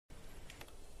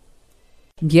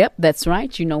Yep, that's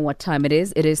right. You know what time it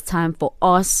is. It is time for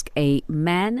Ask a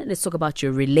Man. Let's talk about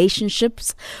your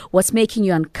relationships. What's making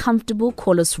you uncomfortable?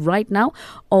 Call us right now.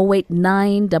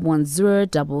 089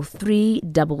 110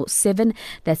 3377.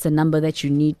 That's the number that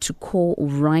you need to call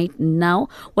right now.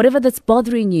 Whatever that's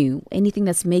bothering you, anything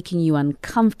that's making you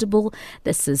uncomfortable,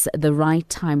 this is the right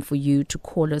time for you to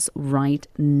call us right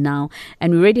now.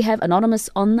 And we already have Anonymous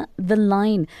on the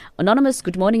line. Anonymous,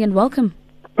 good morning and welcome.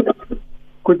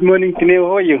 Good morning, Tineo.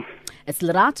 How are you? It's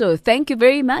Lerato. Thank you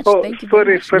very much. Oh, thank you sorry,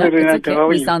 very much. sorry, No, it's Renato. okay. How are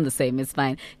We you? sound the same. It's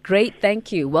fine. Great.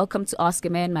 Thank you. Welcome to Ask a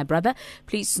Man, my brother.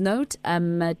 Please note,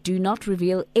 do not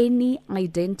reveal any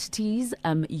identities,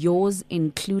 yours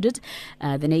included.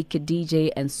 The Naked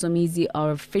DJ and Somizi are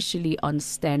officially on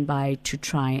standby to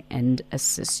try and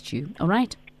assist you. All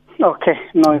right? Okay,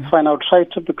 no, it's fine. I'll try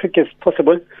to be quick as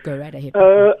possible. Go right ahead.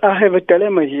 I have a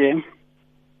dilemma here.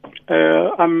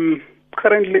 I'm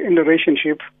currently in a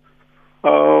relationship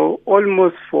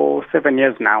almost for 7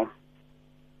 years now.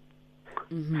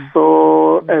 Mm-hmm.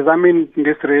 So as I'm in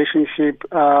this relationship,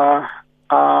 but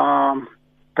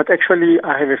actually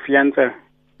I have a fiancé.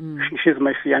 She's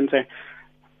my fiancé.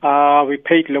 We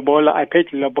paid lobola. I paid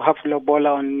half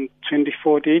lobola on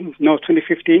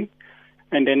 2015.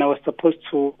 And then I was supposed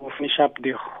to finish up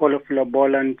the whole of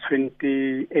lobola in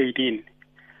 2018.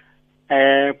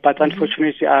 But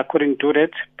unfortunately, I couldn't do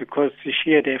that because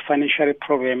she had a financial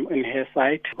problem on her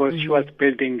side because she was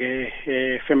building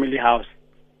a family house.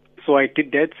 So I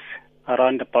did that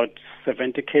around about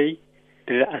 70K.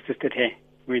 Then I assisted her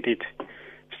with it.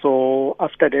 So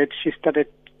after that, she started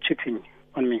cheating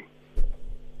on me.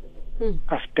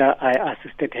 After I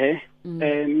assisted her.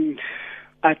 And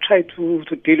I tried to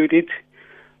deal with it.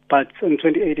 But in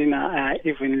 2018, I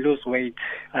even lose weight.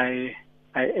 I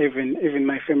even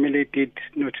my family did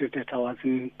notice that I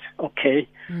wasn't okay.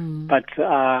 But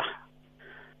I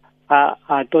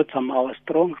thought I was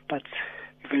strong, but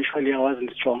eventually I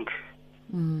wasn't strong.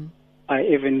 I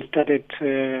even started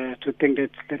to think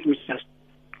that let me just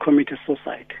commit a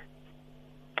suicide.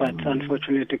 But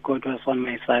unfortunately, God was on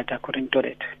my side. I couldn't do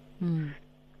it. And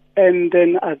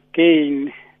then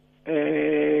again,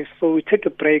 so we took a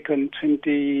break on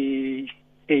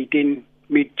 2018,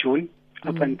 mid-June,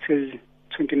 up until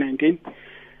 2019.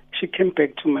 She came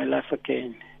back to my life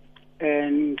again.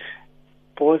 And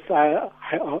both what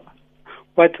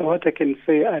I can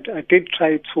say, I did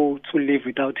try to live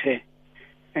without her.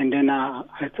 And then I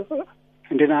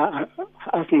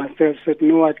asked myself, said,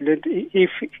 no, what,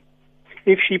 if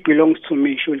she belongs to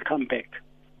me, she will come back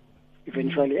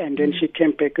eventually. And then she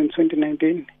came back in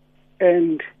 2019,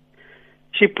 and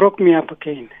she broke me up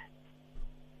again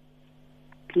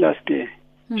last year.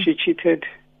 She cheated,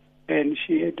 and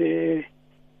she had a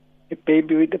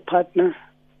baby with a partner,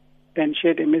 and she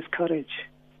had a miscarriage.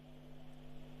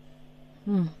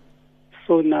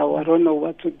 So now I don't know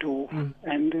what to do.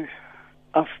 And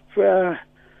I've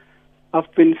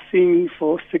been seeking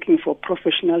for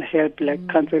professional help, like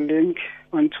counseling,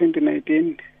 on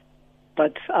 2019,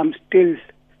 but I'm still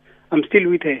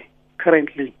with her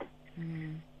currently,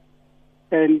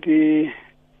 and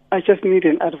I just need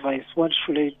an advice. What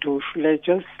should I do? Should I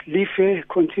just leave her,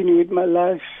 continue with my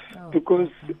life, because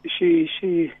she's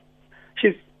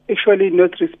actually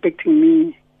not respecting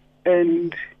me,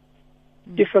 and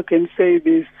if I can say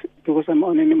this because I'm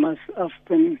anonymous, I've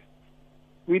been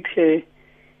with her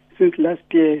since last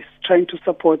year, trying to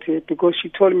support her because she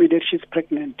told me that she's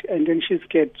pregnant and then she's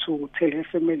scared to tell her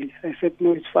family. I said,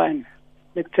 no, it's fine.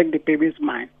 Let's take the baby's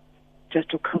mine just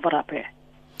to cover up her.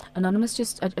 Anonymous,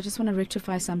 I just want to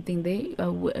rectify something there.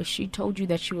 She told you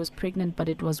that she was pregnant, but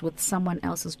it was with someone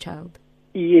else's child.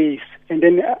 Yes. And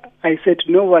then I said,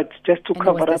 you know what, just to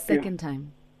cover up. The second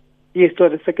time? Yes, for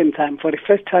the second time. For the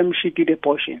first time, she did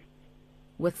abortion.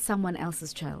 With someone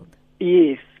else's child?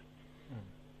 Yes.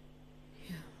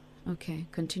 Okay,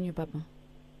 continue, Papa.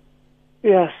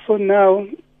 Yeah, so now,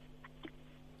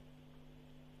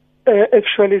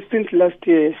 actually, since last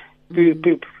year,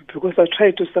 because I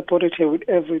tried to support her with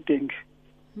everything,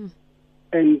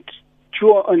 and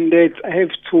due on that, I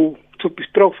have to be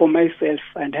strong for myself,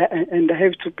 and I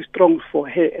have to be strong for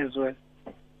her as well.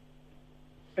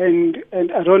 And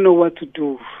I don't know what to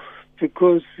do,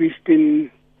 because we've been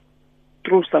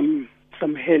through some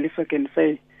hell, if I can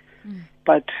say,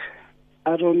 but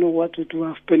I don't know what to do.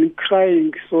 I've been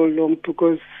crying so long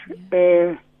because,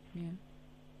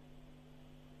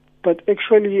 but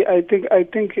actually, I think I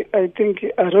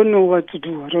don't know what to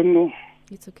do. I don't know.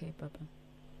 It's okay, Papa.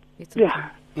 It's okay.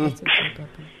 Yeah. It's okay,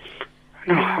 Papa.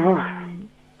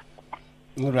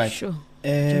 All right. Sure.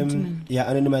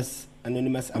 Yeah, Anonymous,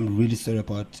 I'm really sorry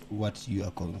about what you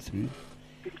are going through.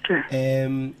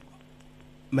 Okay.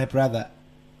 my brother,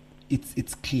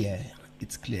 it's clear.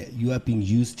 It's clear. You are being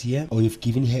used here, or you've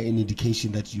given her an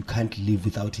indication that you can't live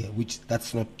without her, which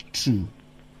that's not true.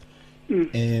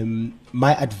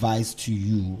 My advice to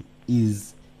you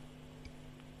is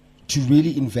to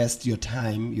really invest your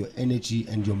time, your energy,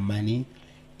 and your money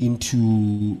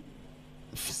into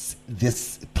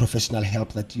this professional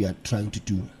help that you are trying to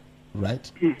do,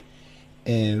 right?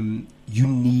 You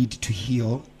need to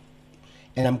heal,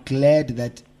 and I'm glad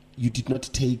that you did not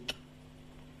take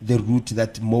the route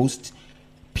that most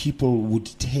people would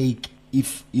take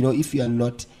if you are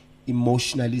not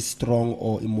emotionally strong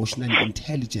or emotionally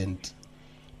intelligent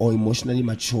or emotionally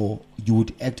mature. You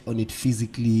would act on it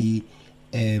physically.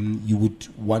 You would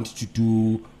want to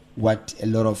do what a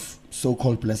lot of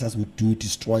so-called blessers would do,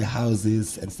 destroy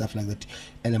houses and stuff like that.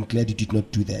 And I'm glad you did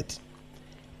not do that.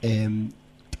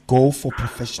 Go for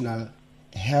professional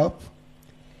help.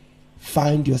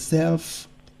 Find yourself,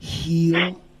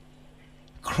 heal,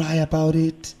 cry about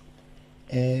it,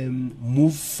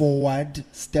 move forward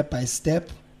step by step.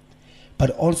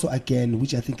 But also, again,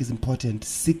 which I think is important,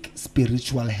 seek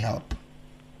spiritual help.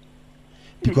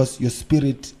 Because your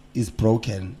spirit is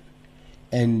broken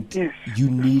and you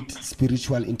need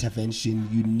spiritual intervention.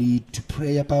 You need to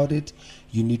pray about it.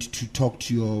 You need to talk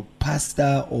to your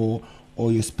pastor or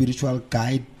your spiritual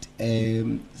guide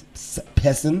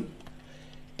person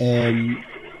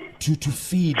to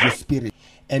feed your spirit.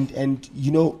 And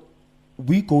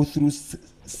we go through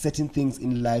certain things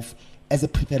in life as a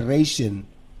preparation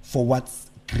for what's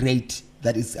great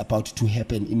that is about to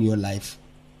happen in your life.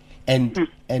 And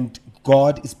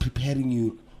God is preparing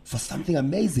you for something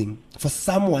amazing, for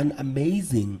someone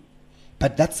amazing.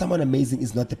 But that someone amazing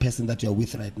is not the person that you're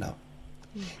with right now.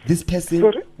 This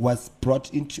person was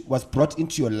brought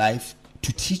into your life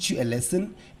to teach you a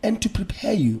lesson and to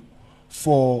prepare you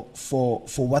for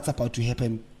what's about to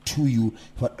happen to you,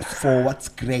 for what's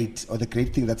great, or the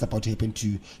great thing that's about to happen to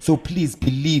you. So please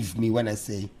believe me when I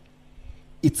say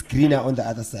it's greener on the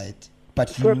other side,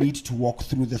 but you need to walk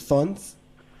through the thorns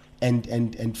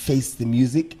and face the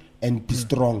music and be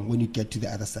strong when you get to the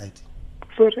other side.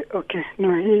 Sorry, okay.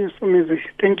 No, he is amazing.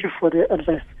 Thank you for the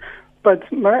advice.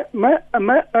 But my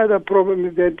other problem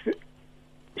is that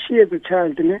she has a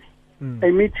child, né?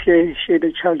 I met her, she had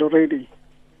a child already.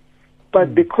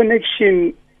 But the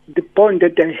connection, the bond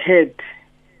that I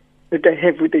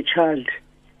have with the child,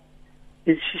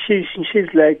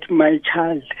 she's like my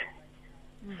child.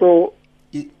 So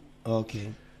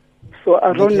okay. So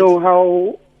I don't know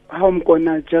how I'm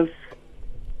gonna just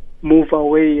move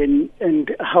away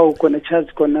and how child's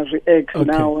gonna react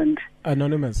now. And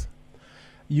Anonymous,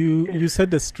 you said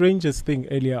the strangest thing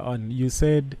earlier on. You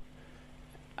said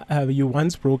you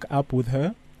once broke up with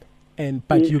her,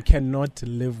 but you cannot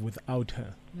live without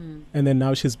her, and then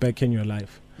now she's back in your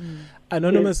life.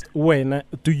 Anonymous, when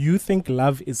do you think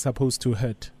love is supposed to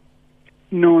hurt?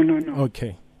 No.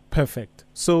 Okay, perfect.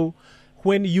 So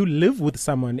when you live with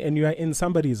someone and you are in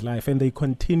somebody's life and they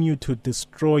continue to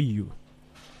destroy you,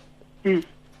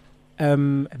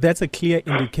 that's a clear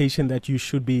indication that you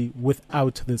should be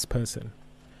without this person.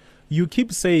 You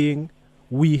keep saying,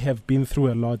 we have been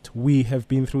through a lot, we have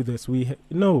been through this,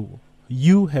 no,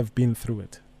 you have been through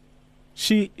it.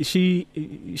 She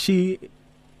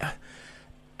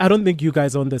I don't think you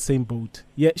guys are on the same boat.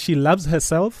 Yeah, she loves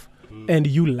herself and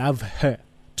you love her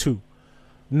too.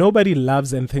 Nobody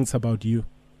loves and thinks about you.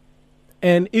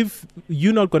 And if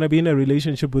you're not going to be in a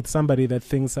relationship with somebody that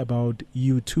thinks about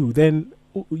you too, then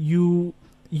you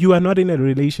are not in a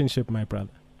relationship, my brother.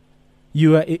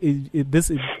 You are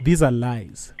these are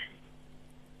lies.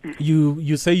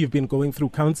 You say you've been going through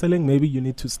counseling. Maybe you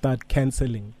need to start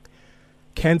canceling.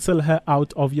 Cancel her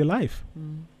out of your life.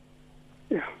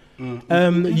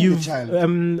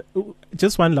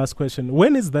 Just one last question.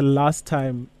 When is the last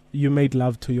time you made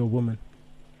love to your woman?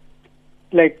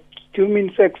 Like, do you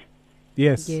mean sex?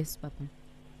 Yes. Yes, Papa.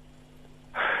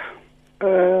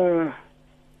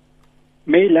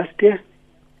 May last year.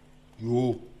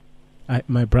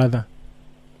 My brother.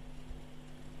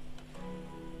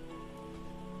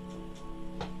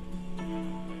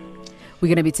 We're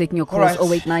going to be taking your calls.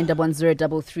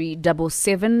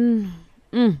 089-110-3377.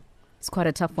 It's quite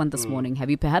a tough one this morning. Have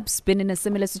you perhaps been in a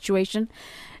similar situation?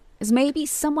 Is maybe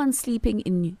someone sleeping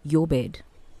in your bed?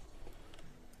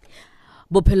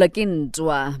 Bophelo ke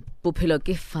ntwa, Bophelo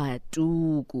ke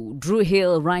fatuku. Drew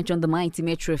Hill, right on the mighty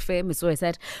Metro FM. It's always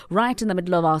that right in the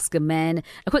middle of Ask a Man.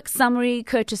 A quick summary,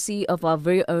 courtesy of our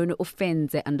very own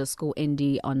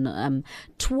Ofenze_ND on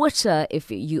Twitter, if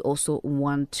you also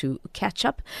want to catch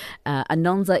up.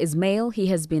 Anonza is male. He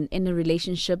has been in a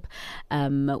relationship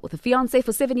with a fiance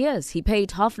for 7 years. He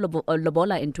paid half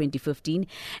lobola in 2015,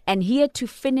 and he had to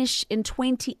finish in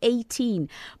 2018,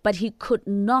 but he could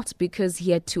not because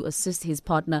he had to assist his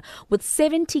partner with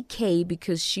 70K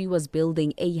because she was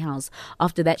building a house.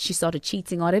 After that, she started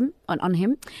cheating on him.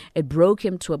 It broke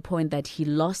him to a point that he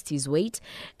lost his weight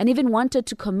and even wanted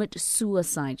to commit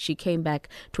suicide. She came back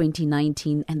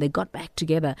 2019 and they got back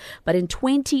together. But in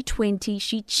 2020,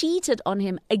 she cheated on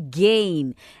him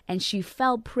again and she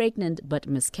fell pregnant but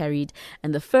miscarried.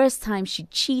 And the first time she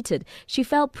cheated, she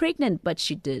fell pregnant, but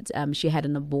she had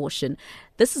an abortion.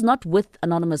 This is not with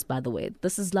Anonymous, by the way.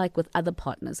 This is like with other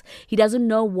partners. He doesn't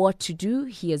know what to do.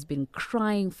 He has been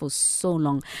crying for so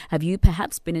long. Have you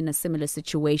perhaps been in a similar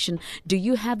situation? Do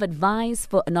you have advice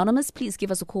for Anonymous? Please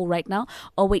give us a call right now.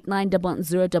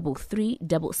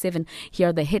 089-110-3377. Here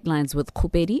are the headlines with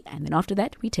Khupedi. And then after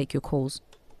that, we take your calls.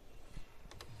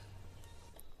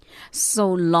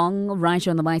 So long, right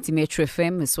on the mighty Metro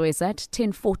FM. So it's at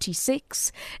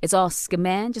 10:46. It's Ask a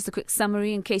Man. Just a quick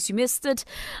summary in case you missed it.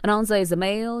 Anonza is a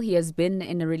male. He has been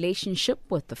in a relationship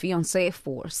with the fiancé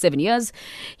for 7 years.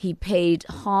 He paid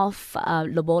half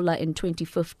lobola in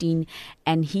 2015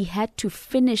 and he had to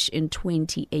finish in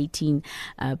 2018,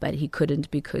 but he couldn't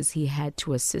because he had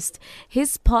to assist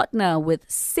his partner with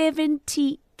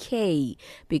 70K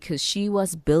because she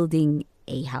was building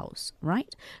a house,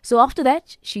 right? So after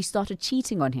that, she started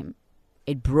cheating on him.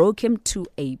 It broke him to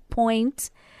a point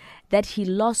that he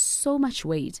lost so much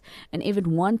weight and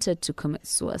even wanted to commit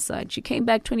suicide. She came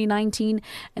back 2019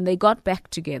 and they got back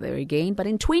together again. But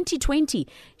in 2020,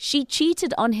 she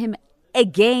cheated on him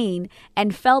again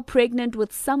and fell pregnant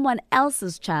with someone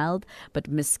else's child but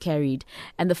miscarried.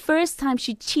 And the first time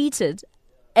she cheated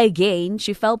again,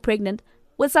 she fell pregnant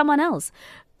with someone else.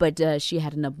 But she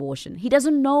had an abortion. He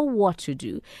doesn't know what to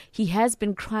do. He has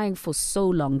been crying for so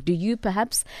long. Do you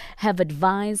perhaps have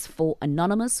advice for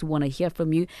Anonymous? We want to hear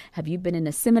from you. Have you been in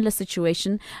a similar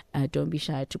situation? Don't be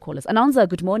shy to call us. Anonza,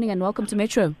 good morning and welcome to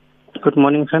Metro. Good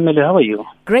morning, family. How are you?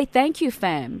 Great, thank you,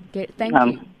 fam. Thank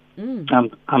you.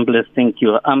 I'm blessed, thank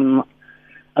you.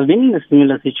 I've been in a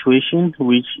similar situation,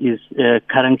 which is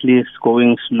currently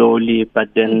going slowly.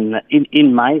 But then,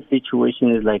 in my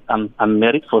situation, is like I'm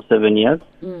married for 7 years.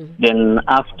 Then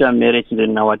after marriage,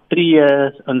 then now 3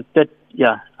 years,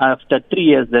 after 3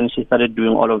 years, then she started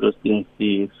doing all of those things.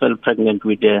 She fell pregnant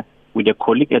with a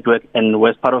colleague at work, and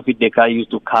as part of it, the guy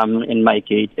used to come in my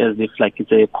gate as if like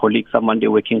it's a colleague, someone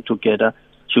they're working together.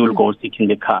 She will go sit in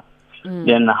the car.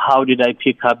 Then how did I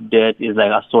pick up that? Is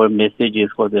like I saw messages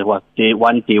because there was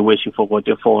one day where she forgot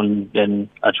her phone. Then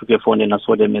I took her phone and I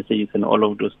saw the messages and all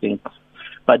of those things.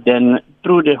 But then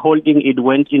through the whole thing, it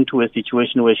went into a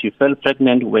situation where she fell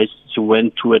pregnant, where she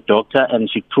went to a doctor and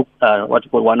she took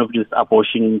one of these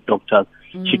abortion doctors.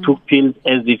 She took pills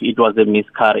as if it was a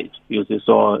miscarriage. You see,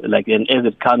 so like and as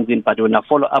it comes in, but when I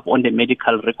follow up on the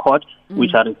medical record,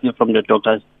 which I received from the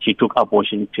doctors, she took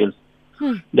abortion pills.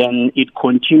 Then it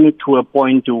continued to a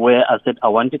point where I said, I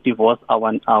want a divorce, I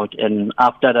want out. And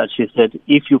after that, she said,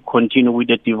 if you continue with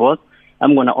the divorce,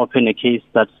 I'm going to open a case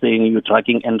that's saying you're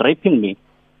drugging and raping me.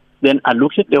 Then I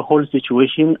looked at the whole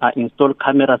situation. I installed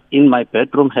cameras in my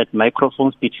bedroom, had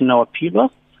microphones between our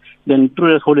pillows. Then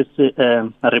through the whole,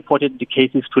 I reported the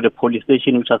cases to the police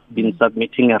station, which has been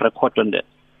submitting a record on that.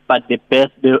 But the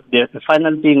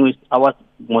final thing which I was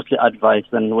mostly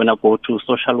advised, and when I go to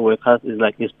social workers, is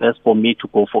like it's best for me to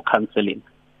go for counseling.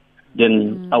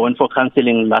 Then I went for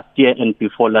counseling last year and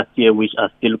before last year, which I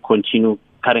still continue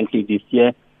currently this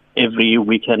year. Every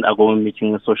weekend I go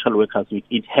meeting with social workers.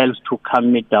 It helps to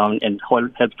calm me down and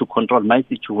helps to control my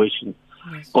situation.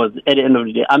 Because at the end of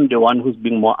the day, I'm the one who's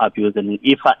being more abused. And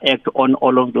if I act on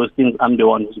all of those things, I'm the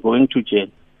one who's going to jail.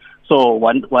 So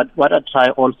what I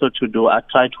try also to do, I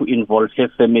try to involve her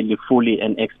family fully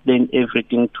and explain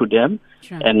everything to them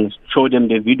and show them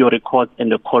the video record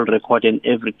and the call record and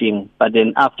everything. But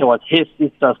then afterwards, her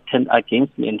sisters turned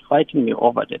against me and fighting me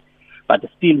over that. But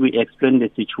still we explain the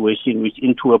situation, which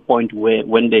into a point where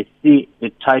when they see, they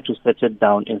try to settle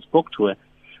down and spoke to her.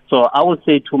 So I would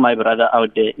say to my brother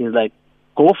out there is like,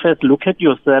 go first, look at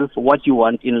yourself, what you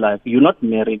want in life. You're not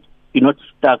married. You're not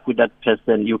stuck with that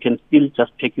person. You can still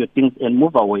just take your things and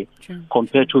move away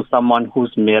compared to someone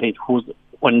who's married, who's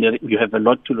on the, you have a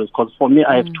lot to lose. Because for me,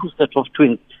 I have two sets of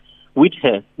twins. with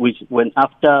her, which when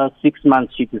after 6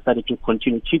 months she decided to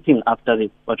continue cheating after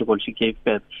she gave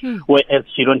birth. Whereas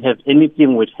she don't have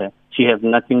anything with her. She has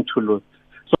nothing to lose.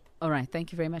 All right.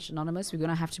 Thank you very much, Anonymous. We're going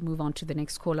to have to move on to the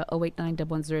next caller,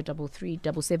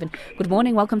 089-110-3377. Good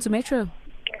morning. Welcome to Metro.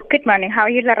 Good morning. How are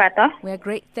you, Lerato? We're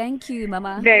great. Thank you,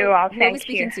 Mama. Very well, Who are we thank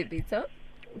speaking you. to, Bito?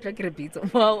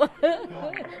 Wow.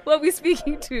 Who are we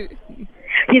speaking to?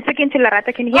 You're speaking to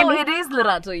Lerato. Can you hear Oh, me? it is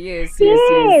Lerato. Yes.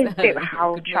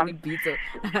 How Good morning, Bito.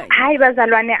 Hi,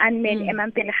 bazalwane and men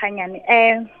emampele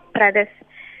ganyane. Brothers,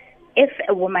 if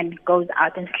a woman goes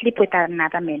out and sleep with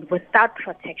another man without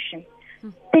protection,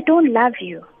 they don't love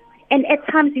you. And at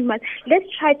times let's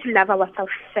try to love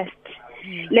ourselves first.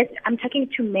 I'm talking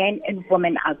to men and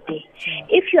women out there.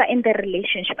 If you are in the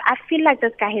relationship, I feel like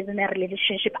this guy is in a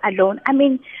relationship alone. I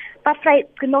mean, but Friday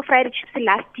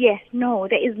last year, no,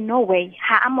 there is no way.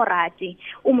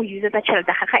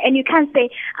 And you can't say,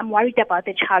 I'm worried about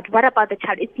the child. What about the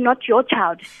child? It's not your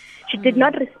child. She did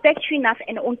not respect you enough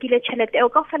and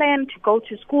to go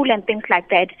to school and things like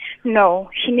that. No,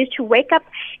 she needs to wake up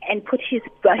and put his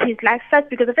life first,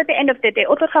 because at the end of the day,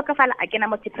 again,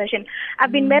 I'm on depression.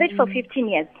 I've been married for 15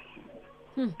 years.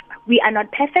 We are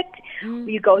not perfect.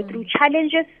 We go through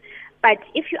challenges. But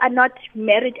if you are not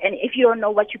married and if you don't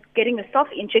know what you're getting yourself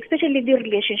into, especially the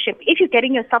relationship, if you're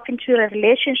getting yourself into a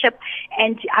relationship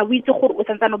and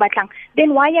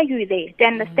then why are you there? Do you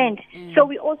understand? So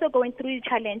we're also going through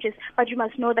challenges, but you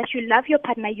must know that you love your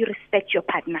partner, you respect your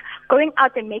partner. Going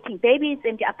out and making babies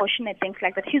and the abortion and things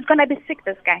like that, he's going to be sick,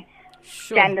 this guy.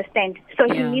 Sure. Do you understand? So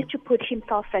he needs to put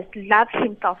himself first, love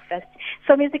himself first.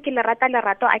 So music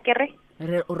lerato akere.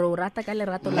 Rorata ka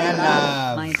lerato la Love.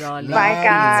 lerato, my darling. Bye,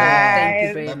 guys. Thank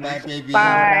you very Bye, much. baby.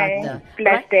 Bye. Lerato.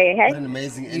 Blessed day. What Hey? an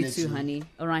amazing You energy. too, honey.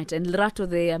 All right. And Lerato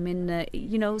there,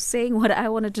 saying what I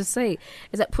wanted to say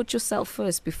is that put yourself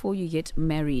first before you get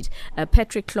married.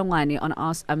 Patrick Klongwane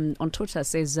on Twitter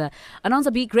says,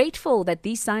 Ananza, be grateful that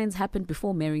these signs happened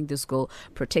before marrying this girl.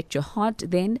 Protect your heart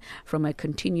then from a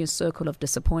continuous circle of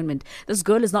disappointment. This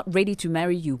girl is not ready to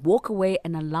marry you. Walk away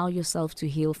and allow yourself to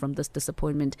heal from this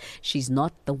disappointment. She's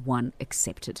not the one.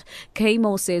 Accepted.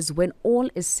 Kamo says, when all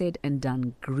is said and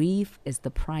done, grief is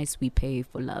the price we pay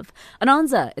for love.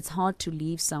 Ananza, it's hard to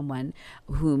leave someone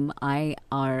whom you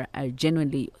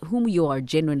are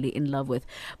genuinely in love with,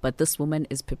 but this woman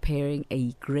is preparing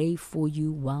a grave for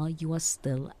you while you are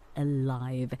still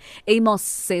alive. Amos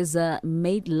says,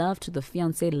 made love to the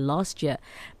fiance last year,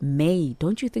 May.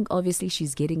 Don't you think obviously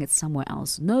she's getting it somewhere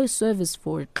else? No service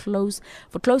for close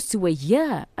to a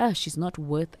year. She's not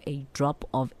worth a drop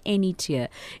of any tear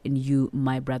in you,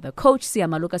 my brother. Coach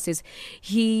Siamaluka says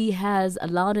he has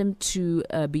allowed him to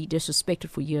be disrespected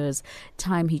for years.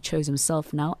 Time he chose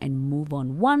himself now and move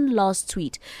on. One last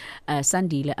tweet.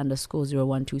 Sandile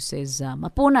 _012 says,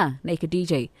 Mapona, Naked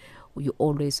DJ, you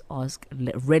always ask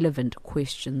relevant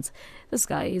questions. This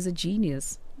guy is a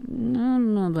genius.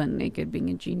 No, but naked being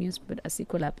a genius, but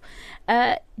Asikolap.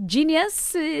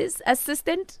 Genius is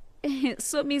assistant.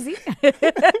 So easy.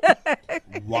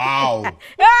 Wow.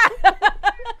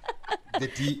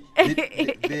 the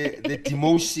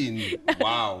demotion.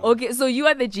 Wow. Okay, so you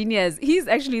are the genius. He's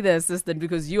actually the assistant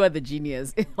because you are the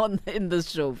genius in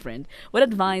this show, friend. What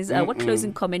advice, what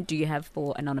closing comment do you have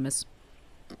for Anonymous?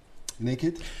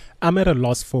 Naked? I'm at a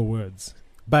loss for words,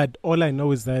 but all I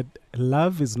know is that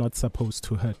love is not supposed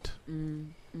to hurt.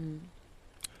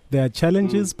 There are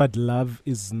challenges, but love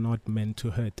is not meant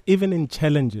to hurt. Even in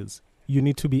challenges, you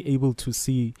need to be able to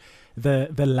see the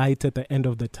light at the end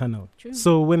of the tunnel. True.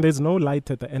 So when there's no light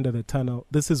at the end of the tunnel,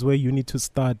 this is where you need to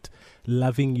start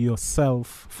loving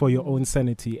yourself for your own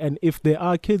sanity. And if there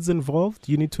are kids involved,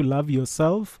 you need to love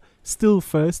yourself still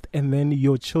first and then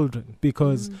your children,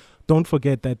 because don't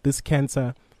forget that this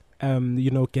cancer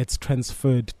gets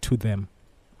transferred to them.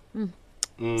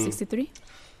 63?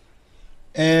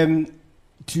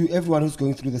 To everyone who's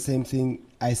going through the same thing,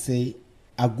 I say,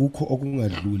 agukho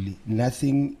okungadluli.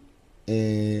 Nothing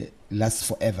lasts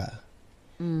forever,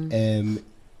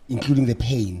 including the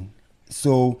pain.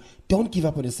 So don't give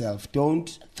up on yourself.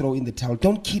 Don't throw in the towel.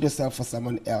 Don't kill yourself for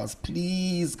someone else.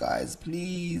 Please, guys,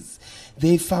 please.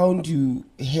 They found you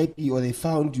happy, or they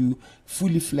found you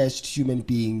fully fleshed human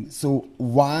being. So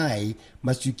why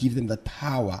must you give them that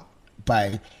power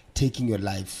by taking your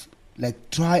life? Like,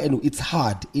 try, and it's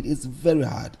hard. It is very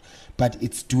hard, but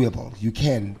it's doable. You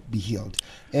can be healed.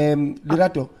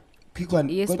 Lerato, quick one.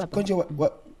 Yes, Papa.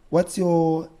 Konje, what's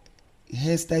your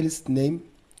hairstylist name?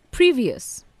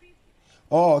 Previous.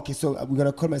 Oh, okay. So we're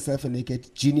gonna call myself a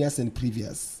naked genius and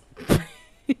previous.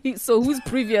 So who's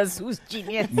previous? Who's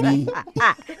genius? Me.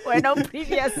 We're not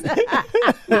previous.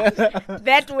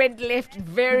 That went left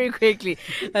very quickly.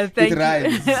 Thank It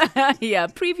rhymes. you. Yeah,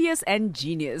 previous and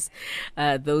genius.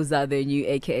 Those are the new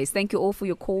AKAs. Thank you all for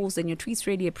your calls and your tweets.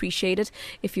 Really appreciate it.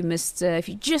 If you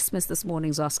just missed this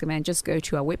morning's Ask a Man, just go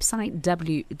to our website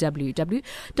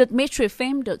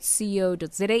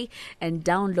www.metrofm.co.za and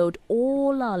download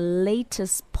all our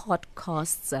latest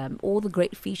podcasts, all the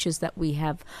great features that we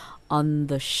have on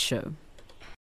the show.